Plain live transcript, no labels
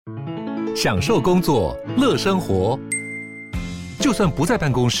享受工作，乐生活。就算不在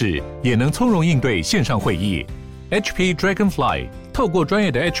办公室，也能从容应对线上会议。HP Dragonfly 透过专业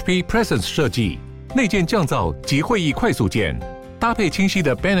的 HP Presence 设计，内建降噪及会议快速键，搭配清晰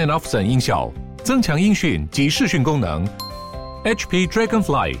的 Bang & Olufsen 音效，增强音讯及视讯功能。HP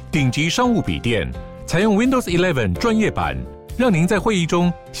Dragonfly 顶级商务笔电，采用 Windows 11专业版，让您在会议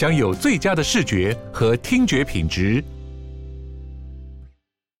中享有最佳的视觉和听觉品质。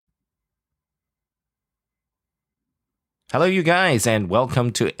Hello, you guys, and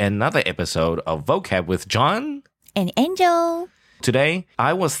welcome to another episode of Vocab with John and Angel. Today,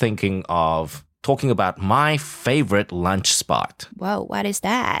 I was thinking of talking about my favorite lunch spot. Whoa, what is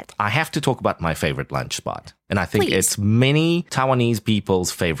that? I have to talk about my favorite lunch spot, and I think Please. It's many Taiwanese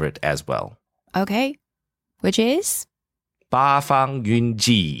people's favorite as well. Okay, which is? 八方云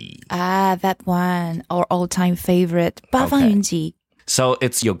集. Ah, that one, our all-time favorite. 八方云集. So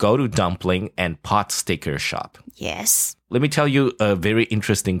it's your go-to dumpling and pot sticker shop. Yes. Let me tell you a very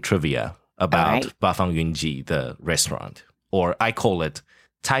interesting trivia about Alright. 八方云集, the restaurant. Or I call it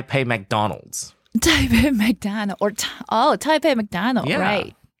Taipei McDonald's. Taipei McDonald's. Taipei McDonald's, Yeah,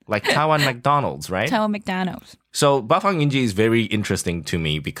 right. like Taiwan McDonald's, right? Taiwan McDonald's. So 八方云集 is very interesting to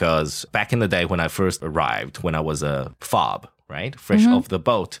me because back in the day when I first arrived, when I was a fob, right? Fresh off the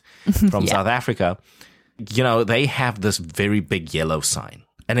boat from South Africa, you know, they have this very big yellow sign.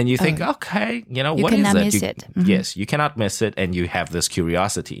 And then you think, okay, you know, what is it? You cannot miss it. Yes, you cannot miss it. And you have this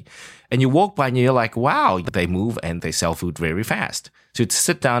curiosity. And you walk by and you're like, wow, they move and they sell food very fast. So you'd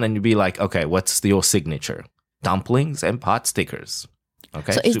sit down and you'd be like, okay, what's your signature? Dumplings and pot stickers.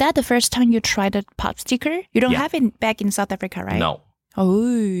 Okay. So is that the first time you tried a pot sticker? You don't Yeah. have it back in South Africa, right? No.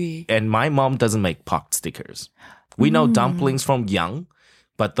 Oh. And my mom doesn't make pot stickers. We know dumplings from Young,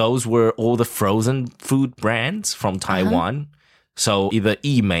 but those were all the frozen food brands from Taiwan. So either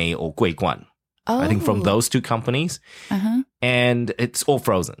Yimei or Guiguan. I think from those two companies. And it's all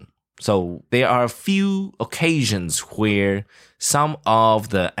frozen. So there are a few occasions where some of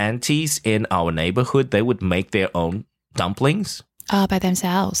the aunties in our neighborhood, they would make their own dumplings. By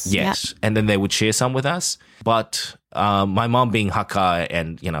themselves. Yes. And then they would share some with us. But my mom being Hakka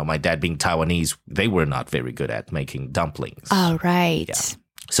and, you know, my dad being Taiwanese, they were not very good at making dumplings. Oh, right. Yeah.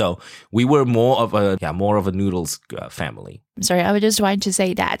 So we were more of a noodles family. Sorry, I was just trying to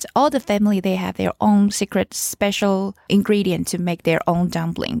say that all the family, they have their own secret special ingredient to make their own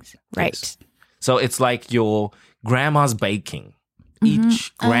dumplings, right? Yes. So it's like your grandma's baking.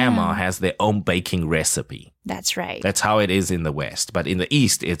 Each grandma has their own baking recipe. That's right. That's how it is in the West. But in the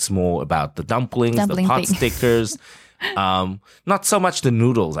East, it's more about the dumplings, Dumpling the pot thing. stickers. Not so much the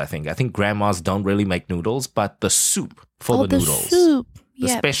noodles, I think. I think grandmas don't really make noodles, but the soup for the noodles. Soup. The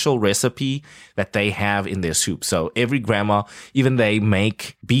special recipe that they have in their soup. So every grandma, even they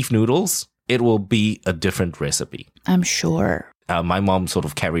make beef noodles, it will be a different recipe. I'm sure. My mom sort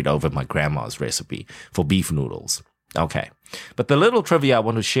of carried over my grandma's recipe for beef noodles. Okay. But the little trivia I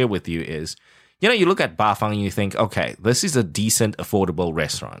want to share with you is, you know, you look at Bafang and you think, okay, this is a decent, affordable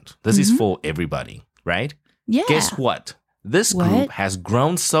restaurant. This is for everybody, right? Yeah. Guess what? This group has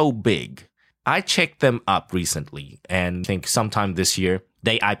grown so big. I checked them up recently and I think sometime this year,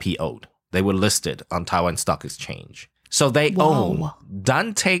 they IPO'd. They were listed on Taiwan Stock Exchange. So they own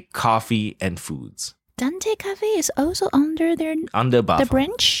Dante Coffee and Foods. Dante Cafe is also under Under Bafang. the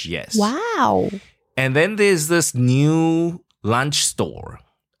branch? Yes. Wow. And then there's this new lunch store.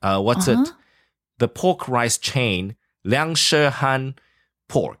 What's it? The pork rice chain, Liang Shehan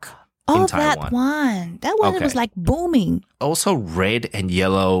Pork in Taiwan. That one. That one was like booming. Also red and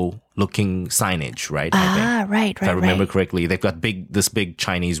yellow looking signage, right? Right. If I remember correctly, they've got this big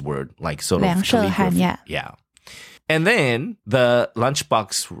Chinese word, like sort of 梁舍汉, calligraphy. Yeah. And then the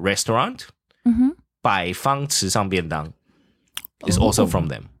lunchbox restaurant, 百方池上便当, is also from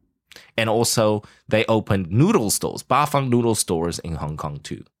them. And also, they opened noodle stores, Bafang noodle stores in Hong Kong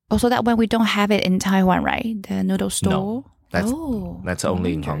too. Also, that one we don't have it in Taiwan, right? The noodle store? No, that's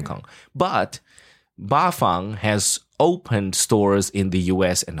only in Hong Kong. But Bafang has opened stores in the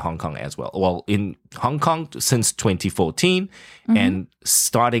US and Hong Kong as well. Well, in Hong Kong since 2014, and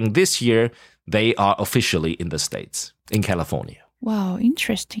starting this year, they are officially in the States, in California. Wow,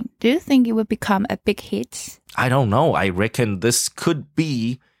 interesting. Do you think it would become a big hit? I don't know. I reckon this could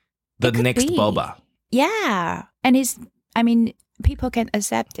be the next boba. Yeah. And people can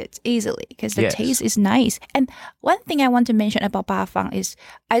accept it easily because the Yes. taste is nice. And one thing I want to mention about bafang is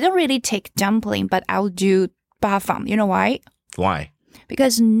I don't really take dumpling, but I'll do bafang. You know why? Why?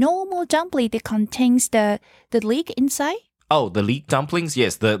 Because normal dumpling, it contains the leek inside. Oh, the leek dumplings?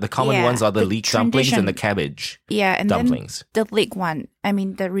 Yes, the common Yeah, ones are the the leek dumplings tradition. and the cabbage Yeah, and dumplings. then the leek one, I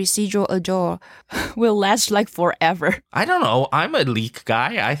mean, the residual adore will last like forever. I don't know. I'm a leek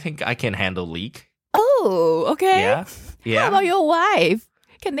guy. I think I can handle leek. Oh, okay. Yeah. Yeah. How about your wife?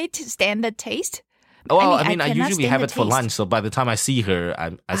 Can they stand the taste? Well, I I cannot usually stand have the it for taste. lunch. So by the time I see her,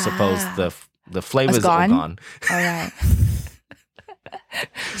 I suppose the flavors It's are gone? gone. All right.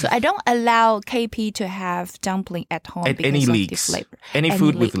 So I don't allow KP to have dumpling at home And because any of leeks. the flavor. Any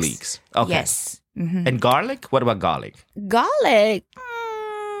food with leeks. Okay. Yes. Mhm. And garlic? What about garlic? Garlic.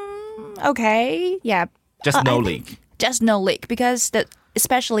 Okay. Yeah. Just no I think leek. Just no leek because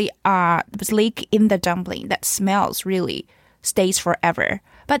especially the leek in the dumpling that smells really stays forever.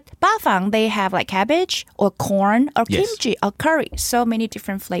 But bafang, they have like cabbage or corn or Yes. kimchi or curry. So many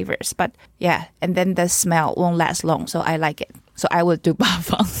different flavors. But yeah, and then the smell won't last long. So I like it. So I will do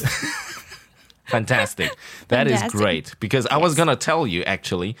bafang. Fantastic. That is Fantastic. great. Because I was going to tell you,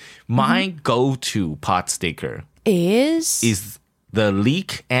 actually, my go-to pot sticker is the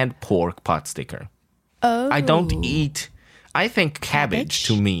leek and pork pot sticker. Oh. I don't eat, I think cabbage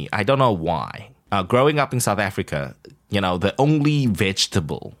to me, I don't know why. Growing up in South Africa, the only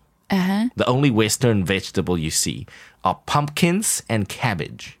vegetable, the only Western vegetable you see are pumpkins and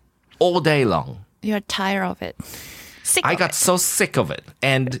cabbage all day long. You're tired of it. I got so sick of it.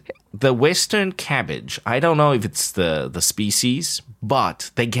 And the Western cabbage, I don't know if it's the species,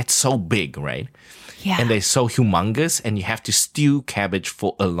 but they get so big, right? Yeah. And they're so humongous, and you have to stew cabbage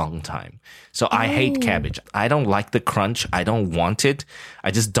for a long time. So I hate cabbage. I don't like the crunch. I don't want it. I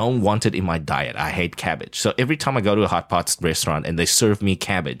just don't want it in my diet. I hate cabbage. So every time I go to a hot pot restaurant and they serve me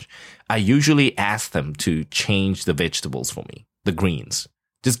cabbage, I usually ask them to change the vegetables for me, the greens.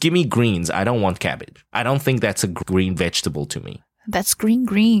 Just give me greens. I don't want cabbage. I don't think that's a green vegetable to me. That's green.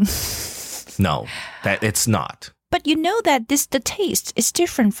 No, that it's not. But you know that the taste is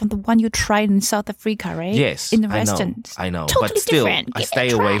different from the one you tried in South Africa, right? Yes, in the I know. restaurants. I know. Totally But still, different. I Give stay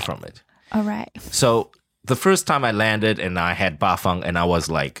it a away try. from it. All right. So the first time I landed and I had bafang, and I was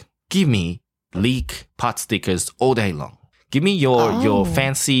like, give me leek pot stickers all day long. Give me your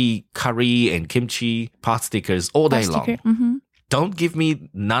fancy curry and kimchi pot stickers all day long. Mm-hmm. Don't give me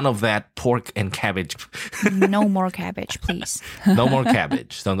none of that pork and cabbage. No more cabbage, please. No more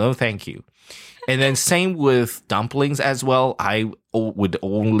cabbage. So no, thank you. And then same with dumplings as well. I would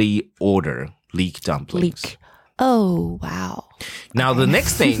only order leek dumplings. Leek. Oh, wow. Now, the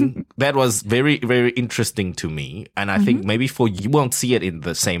next thing that was very, very interesting to me, and I think maybe for you won't see it in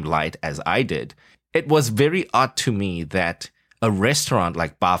the same light as I did, it was very odd to me that a restaurant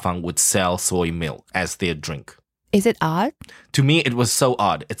like Bafang would sell soy milk as their drink. Is it odd? To me, it was so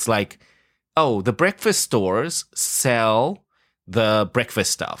odd. It's like, oh, the breakfast stores sell the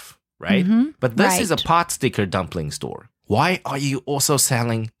breakfast stuff, right? But this is a Right. pot sticker dumpling store. Why are you also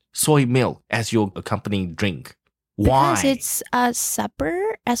selling soy milk as your accompanying drink? Why? Because it's a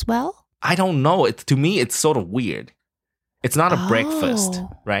supper as well? I don't know. To me, it's sort of weird. It's not a breakfast, Oh.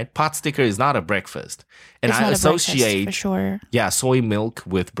 right? Pot sticker is not a breakfast. And It's I not a breakfast, associate, for sure. soy milk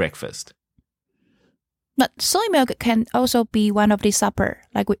with breakfast. But soy milk can also be one of the supper.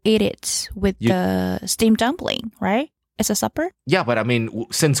 Like we eat it with the steamed dumpling, right? It's a supper? Yeah, but I mean,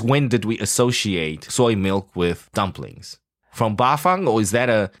 since when did we associate soy milk with dumplings? From Bafang, or is that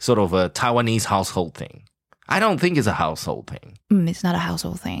a sort of a Taiwanese household thing? I don't think it's a household thing. It's not a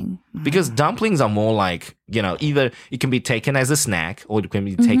household thing. Because dumplings are more like, either it can be taken as a snack or it can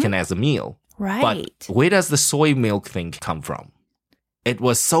be taken as a meal. Right. But where does the soy milk thing come from? It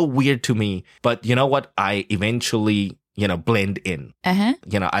was so weird to me. But you know what? I eventually, blend in. Uh-huh.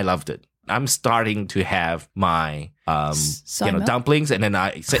 I loved it. I'm starting to have my, soy milk? dumplings. And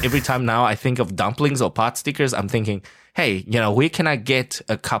then so every time now I think of dumplings or pot stickers, I'm thinking, hey, where can I get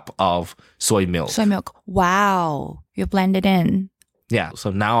a cup of soy milk? Soy milk. Wow. You blend it in. Yeah. So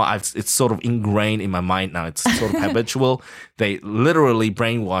now it's sort of ingrained in my mind now. It's sort of habitual. They literally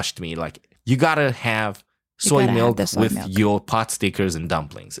brainwashed me. Like, you got to have soy gotta have milk the soy with milk. your pot stickers and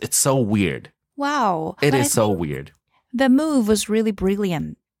dumplings. It's so weird. Wow. It But is I so think weird. The move was really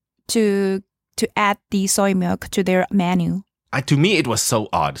brilliant to add the soy milk to their menu. To me, it was so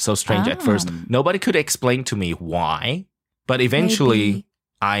odd, so strange at first. Nobody could explain to me why, but eventually Maybe.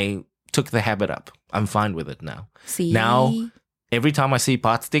 I took the habit up. I'm fine with it now. See? Now, every time I see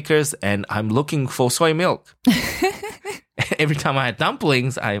pot stickers and I'm looking for soy milk, every time I had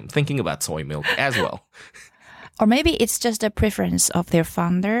dumplings, I'm thinking about soy milk as well. Or maybe it's just a preference of their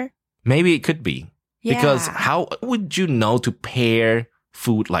founder. Maybe it could be. Because Yeah. how would you know to pair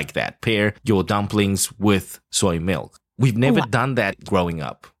food like that? Pair your dumplings with soy milk. We've never done that growing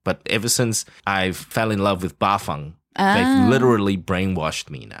up. But ever since I fell in love with Bafang, They've literally brainwashed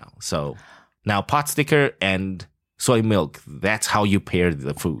me now. So now pot sticker and soy milk, that's how you pair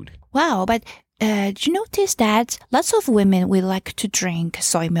the food. Wow, but did you notice that lots of women will like to drink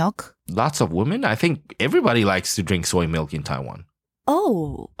soy milk? Lots of women? I think everybody likes to drink soy milk in Taiwan.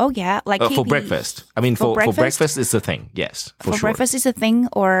 Oh yeah, like for breakfast. I mean, for breakfast is a thing. Yes, for sure. Breakfast is a thing,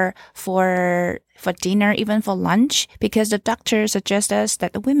 or for dinner, even for lunch, because the doctor suggests us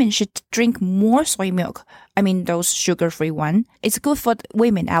that the women should drink more soy milk. I mean, those sugar-free one. It's good for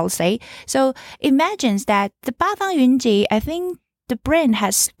women, I would say. So imagine that the 八方云集, I think the brand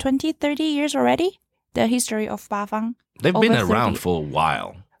has 20, 30 years already. The history of 八方. They've been around for a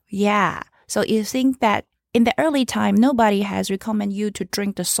while. Yeah. So you think that in the early time, nobody has recommended you to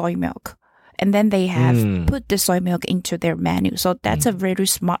drink the soy milk. And then they have put the soy milk into their menu. So that's a very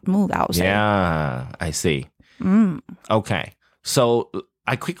smart move, I would say. Yeah, I see. Okay. So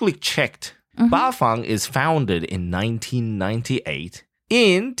I quickly checked. Bafang is founded in 1998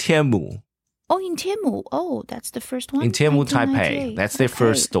 in Tianmu. Oh, in Tianmu. Oh, that's the first one? In Tianmu, Taipei. That's their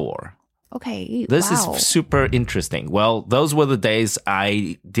first store. Okay, This is super interesting. Well, those were the days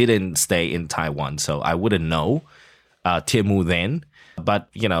I didn't stay in Taiwan, so I wouldn't know Tianmu then. But,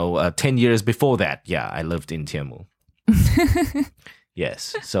 10 years before that, I lived in Tianmu.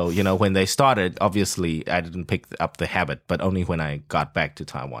 Yes. So, when they started, obviously, I didn't pick up the habit, but only when I got back to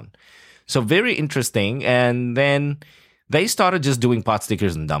Taiwan. So very interesting. And then they started just doing pot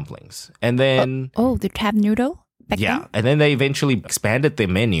stickers and dumplings. And then... the tap noodle? Then? And then they eventually expanded their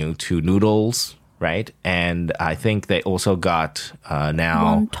menu to noodles, right? And I think they also got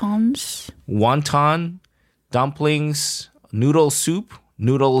now... Wonton, dumplings, noodle soup,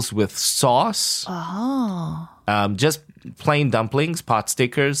 noodles with sauce. Oh. Just plain dumplings, pot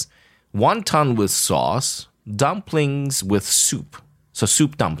stickers, wonton with sauce, dumplings with soup. So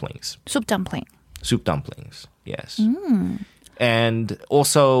soup dumplings. Soup dumplings, yes. And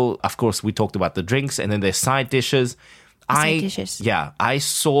also, of course, we talked about the drinks and then their side dishes. Yeah, I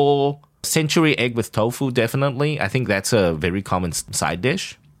saw century egg with tofu, definitely. I think that's a very common side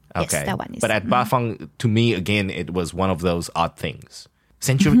dish. Okay. Yes, that one is. But at Bafang, to me, again, it was one of those odd things.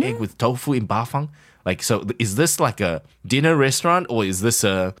 Century egg with tofu in Bafang? Like, so is this like a dinner restaurant or is this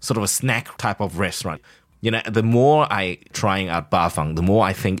a sort of a snack type of restaurant? The more I trying out Bafang, the more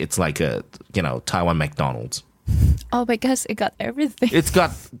I think it's like a, Taiwan McDonald's. Oh, because it got everything. It's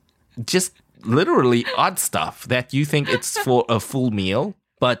got just literally odd stuff that you think it's for a full meal.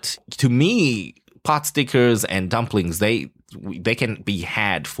 But to me, pot stickers and dumplings, they can be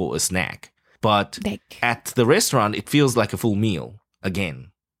had for a snack. But at the restaurant, it feels like a full meal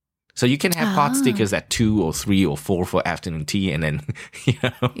again. So you can have pot stickers at 2 or 3 or 4 for afternoon tea. And then,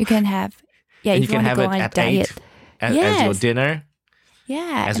 you can have, and you can have it at diet. 8 as your dinner.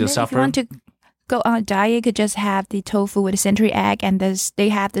 Yeah. As your supper. If you want to go on a diet, you could just have the tofu with a century egg, and they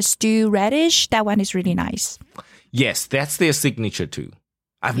have the stewed radish. That one is really nice. Yes, that's their signature too.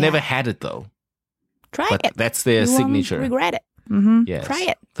 I've never had it though. Try but it. That's their signature. Won't regret it. Yes. Try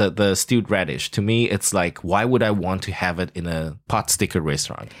it. The stewed radish. To me, it's like, why would I want to have it in a pot sticker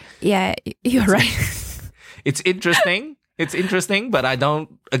restaurant? Yeah, you're right. It's interesting. It's interesting, but I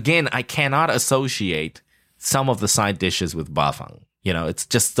cannot associate some of the side dishes with bafang. It's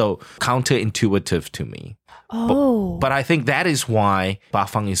just so counterintuitive to me. Oh. But I think that is why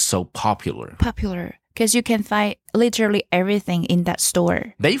bafang is so popular. Because you can find literally everything in that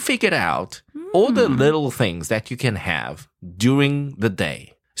store. They figured out all the little things that you can have during the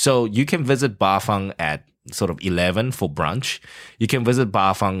day. So you can visit Bafang at sort of 11 for brunch. You can visit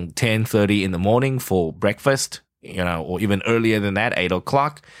Bafang 10:30 in the morning for breakfast, or even earlier than that, 8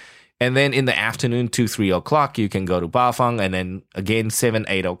 o'clock. And then in the afternoon, 2, 3 o'clock, you can go to Bafang. And then again, 7,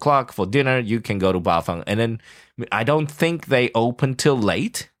 8 o'clock for dinner, you can go to Bafang. And then I don't think they open till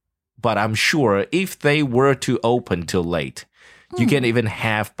late. But I'm sure if they were to open till late, you can even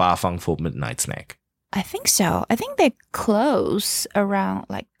have bafang for midnight snack. I think so. I think they close around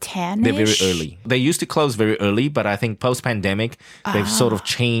like 10-ish. They're very early. They used to close very early, but I think post-pandemic, they've sort of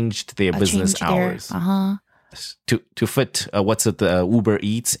changed their business hours. To fit, Uber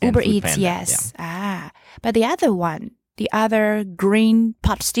Eats and Uber Eats, yes. Yeah. But the other one, the other green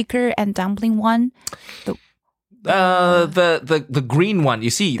pot sticker and dumpling one, the green one, you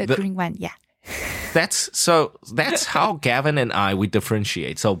see. The green one, yeah. That's how Gavin and we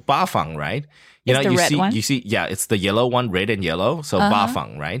differentiate. So bafang, right? You see, it's the yellow one, red and yellow. So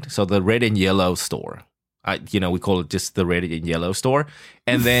bafang, right? So the red and yellow store. We call it just the red and yellow store.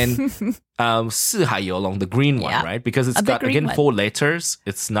 And then Sihaiyolong, the green one, right? Because it's got, again, 4 letters.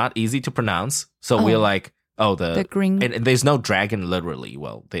 It's not easy to pronounce. So we're like, Oh, the green. And there's no dragon literally.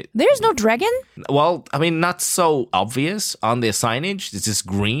 Well, There's no dragon? well, I mean, not so obvious on their signage. It's just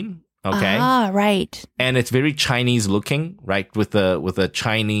green. Okay. Ah, right. And it's very Chinese looking, right? With a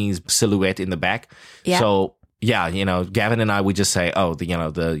Chinese silhouette in the back. Yeah. So yeah, Gavin and I would just say, oh, the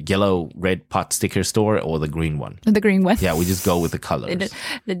yellow red pot sticker store or the green one. The green one. Yeah, we just go with the colors.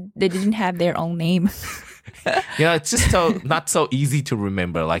 They didn't have their own name. It's just not so easy to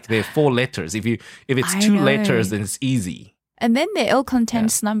remember. Like there are 4 letters. If it's I 2 know. letters, then it's easy. And then they all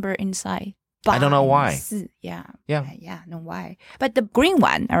contains number inside. I don't know why. Yeah. Yeah. No why. But the green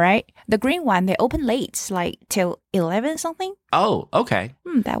one, all right? The green one, they open late, like till 11 something. Oh, okay.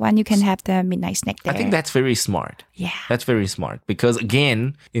 That one you can have the midnight snack there. I think that's very smart. Yeah. That's very smart because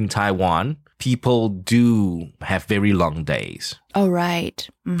again, in Taiwan, people do have very long days. Oh, right.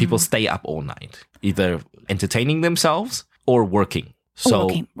 Mhm. People stay up all night, either entertaining themselves or working. So,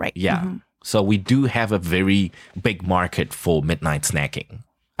 working, right. Yeah. Mhm. So we do have a very big market for midnight snacking.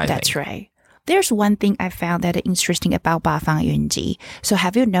 That's think. right. There's one thing I found that interesting about 八方云集. So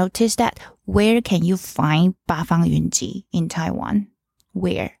have you noticed that where can you find 八方云集 in Taiwan?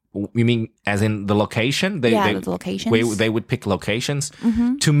 Where? You mean as in the location? The locations. Where they would pick locations.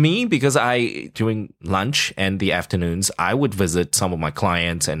 Mm-hmm. To me, because during lunch and the afternoons, I would visit some of my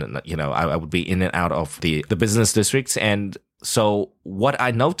clients and, I would be in and out of the business districts. And so what I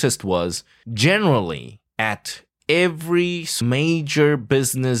noticed was generally at every major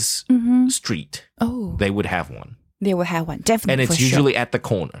business street, they would have one. They will have one, definitely. And it's usually at the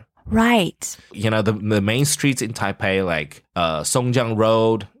corner. Right. The main streets in Taipei, like Songjiang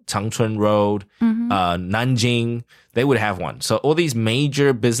Road, Changchun Road, Nanjing, they would have one. So all these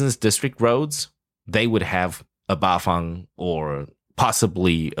major business district roads, they would have a bafang or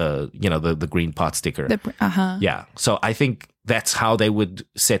possibly, the green pot sticker. Yeah. So I think that's how they would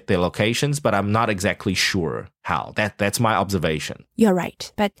set their locations, but I'm not exactly sure how. That's my observation. You're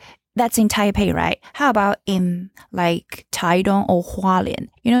right. But that's in Taipei, right? How about in like Taidong or Hualien?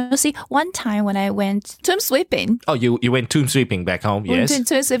 See, one time when I went tomb sweeping. Oh, you went tomb sweeping back home, yes?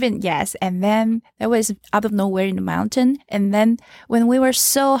 Tomb sweeping, yes. And then there was out of nowhere in the mountain. And then when we were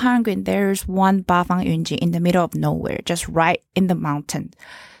so hungry, there's one bafang yunji in the middle of nowhere, just right in the mountain.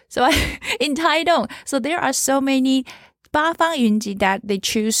 So in Taidong, so there are so many bafang yunji that they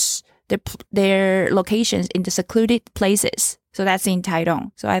choose their locations in the secluded places. So that's in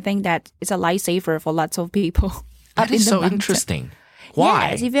Taidong. So I think that it's a lifesaver for lots of people. That is so interesting.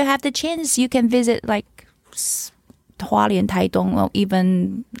 Why? Yes, if you have the chance, you can visit like Hualien, Taidong, or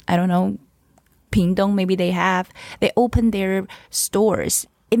even, I don't know, Pingdong, maybe they open their stores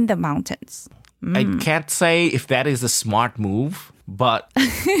in the mountains. I can't say if that is a smart move, but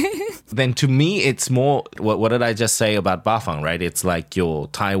then to me, it's more, what did I just say about bafang, right? It's like your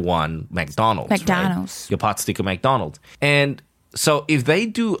Taiwan McDonald's. Right? Your pot sticker McDonald's. And so if they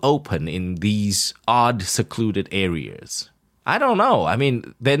do open in these odd, secluded areas, I don't know. I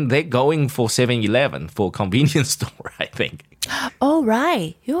mean, then they're going for 7-Eleven, for convenience store, I think. Oh,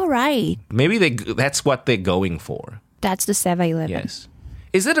 right. You're right. Maybe that's what they're going for. That's the 7-Eleven. Yes.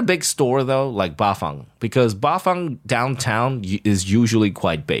 Is it a big store, though, like Bafang? Because Bafang downtown is usually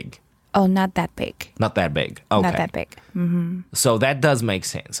quite big. Oh, not that big. Not that big. Okay. Not that big. Mm-hmm. So that does make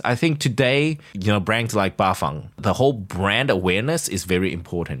sense. I think today, brands like Bafang, the whole brand awareness is very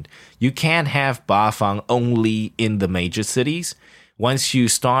important. You can't have Bafang only in the major cities. Once you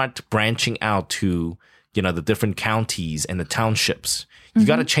start branching out to, the different counties and the townships, you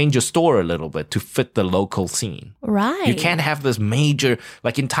got to change your store a little bit to fit the local scene. Right. You can't have this major,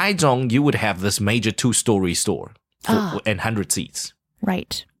 like in Taichung, you would have this major 2-story store and 100 seats.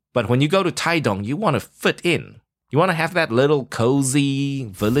 Right. But when you go to Taidong, you want to fit in. You want to have that little cozy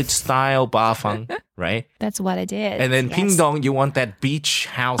village-style bafang, right? That's what I did. And then Pingdong, you want that beach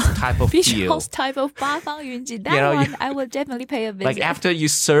house type of beach feel. House type of bafang yunji. That one, I will definitely pay a visit. Like after you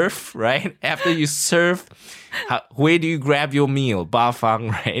surf, right? After you surf, where do you grab your meal?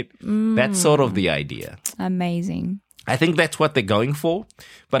 Bafang, right? That's sort of the idea. Amazing. I think that's what they're going for.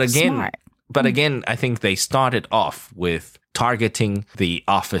 But again, Smart. I think they started off with targeting the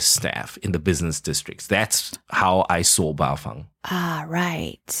office staff in the business districts. That's how I saw Baofeng. Ah,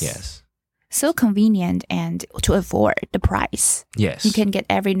 right. Yes. So convenient and to afford the price. Yes. You can get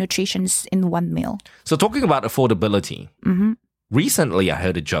every nutrition in one meal. So talking about affordability, recently I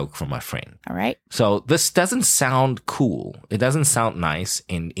heard a joke from my friend. All right. So this doesn't sound cool. It doesn't sound nice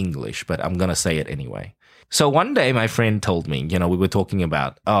in English, but I'm going to say it anyway. So one day my friend told me, we were talking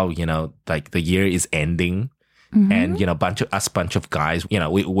about, like the year is ending. And, bunch of guys,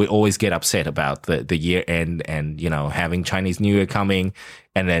 we always get upset about the year end and, having Chinese New Year coming.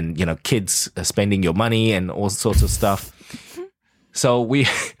 and then, kids spending your money and all sorts of stuff. So we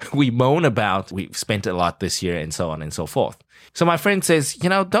moan about we've spent a lot this year and so on and so forth. So my friend says,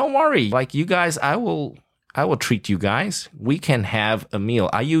 don't worry. Like you guys, I will treat you guys. We can have a meal.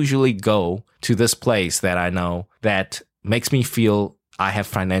 I usually go to this place that I know that makes me feel I have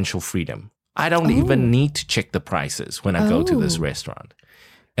financial freedom. I don't even need to check the prices when I go to this restaurant.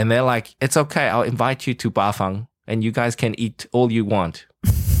 And they're like, it's okay. I'll invite you to Bafang and you guys can eat all you want.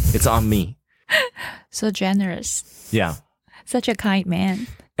 It's on me. So generous. Yeah. Such a kind man.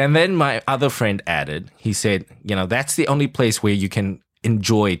 And then my other friend added, he said, that's the only place where you can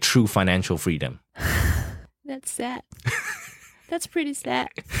enjoy true financial freedom. That's sad. That's pretty sad.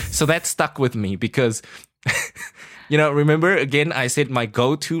 So that stuck with me because, remember again, I said my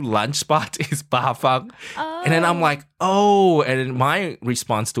go-to lunch spot is Bafang. Oh. And then I'm like, and then my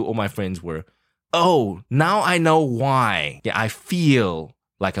response to all my friends were, now I know why. Yeah, I feel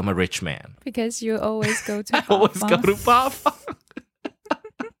like I'm a rich man. Because you always go to Bafang. I always go to Bafang.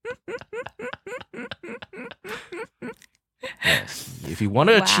 Yes. If you want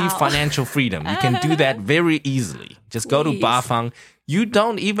to achieve financial freedom, you can do that very easily. Just go to Bafang. You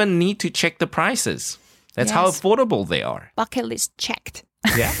don't even need to check the prices. That's how affordable they are. Bucket list checked.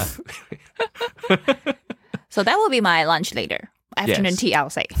 Yeah. So that will be my lunch later. Afternoon tea, I'll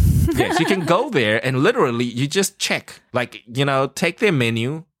say. Yes, you can go there and literally you just check. Like, take their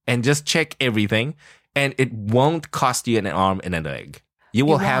menu and just check everything. And it won't cost you an arm and a leg. You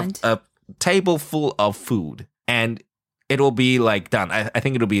will have a table full of food. And it will be like done. I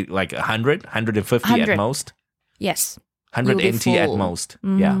think it'll be like 100, 150 at most. Yes. 100 NT at most.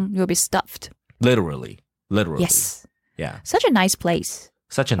 Yeah. You'll be stuffed. Literally. Yes. Yeah. Such a nice place.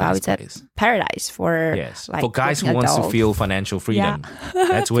 Such a nice it's place. A paradise for for guys who wants to feel financial freedom. Yeah.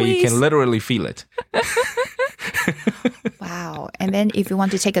 That's where you can literally feel it. Wow. And then if you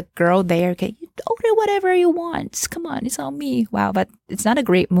want to take a girl there, okay, you order whatever you want. Come on, it's on me. Wow, but it's not a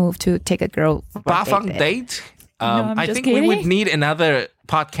great move to take a girl for Bafang date? I think we would need another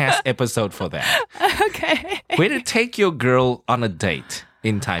podcast episode for that. Okay. Where to take your girl on a date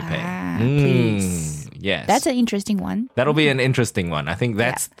in Taipei? Please. Yes. That's an interesting one. That'll be an interesting one. I think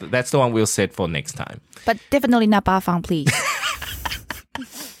that's the one we'll set for next time. But definitely not Bafang, please.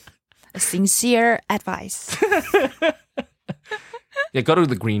 A sincere advice. Yeah, go to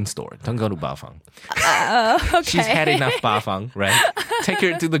the green store. Don't go to Bafang. Okay. She's had enough Bafang, right? Take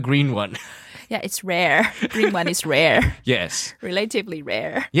her to the green one. Yeah, it's rare. Green one is rare. Yes. Relatively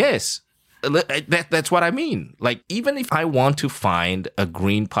rare. Yes. That's what I mean. Like, even if I want to find a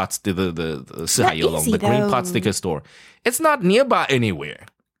green pot sticker, the green pot sticker store, it's not nearby anywhere.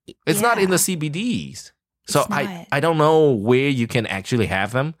 It's not in the CBDs. So I don't know where you can actually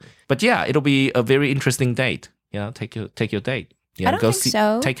have them. But yeah, it'll be a very interesting date. Take your date. I don't think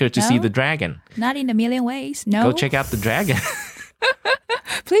so. Take her to see the dragon. Not in a million ways. No. Go check out the dragon.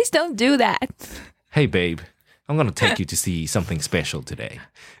 Please don't do that. Hey, babe. I'm going to take you to see something special today.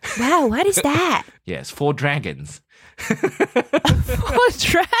 Wow, what is that? Yes, 4 dragons. 4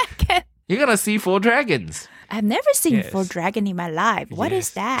 dragons? You're going to see 4 dragons. I've never seen 4 dragons in my life. What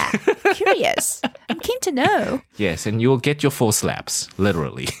is that? Curious. I'm keen to know. Yes, and you'll get your 4 slaps,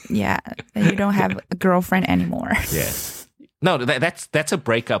 literally. Yeah, and you don't have a girlfriend anymore. Yes. No, that's a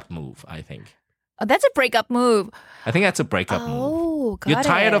breakup move, I think. Oh, that's a breakup move. I think that's a breakup move. Oh, got You're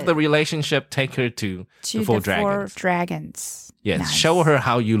tired of the relationship, take her to the 4 dragons. 4 dragons. Yes, nice. Show her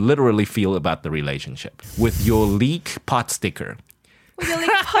how you literally feel about the relationship with your leak pot sticker. With your leak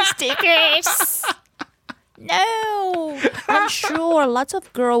pot stickers. No. I'm sure lots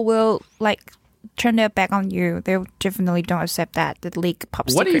of girls will turn their back on you. They definitely don't accept that, the leak pop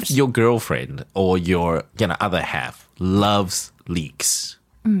stickers. What if your girlfriend or your other half loves leaks?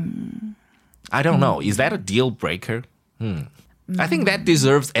 I don't know. Is that a deal breaker? I think that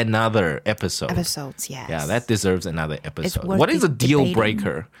deserves another episode. Episodes, yes. Yeah, that deserves another episode. Worth What is a deal debating.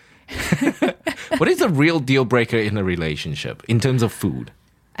 breaker? What is a real deal breaker in a relationship in terms of food?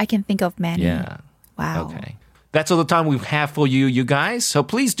 I can think of many. Yeah. Wow. Okay. That's all the time we have for you guys. So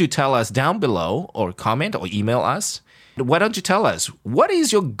please do tell us down below or comment or email us. Why don't you tell us, what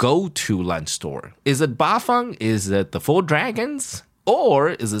is your go-to lunch store? Is it Bafang? Is it the 4 Dragons? Or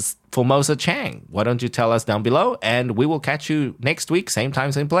is it Formosa Chang? Why don't you tell us down below? And we will catch you next week, same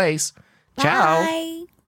time, same place. Bye. Ciao.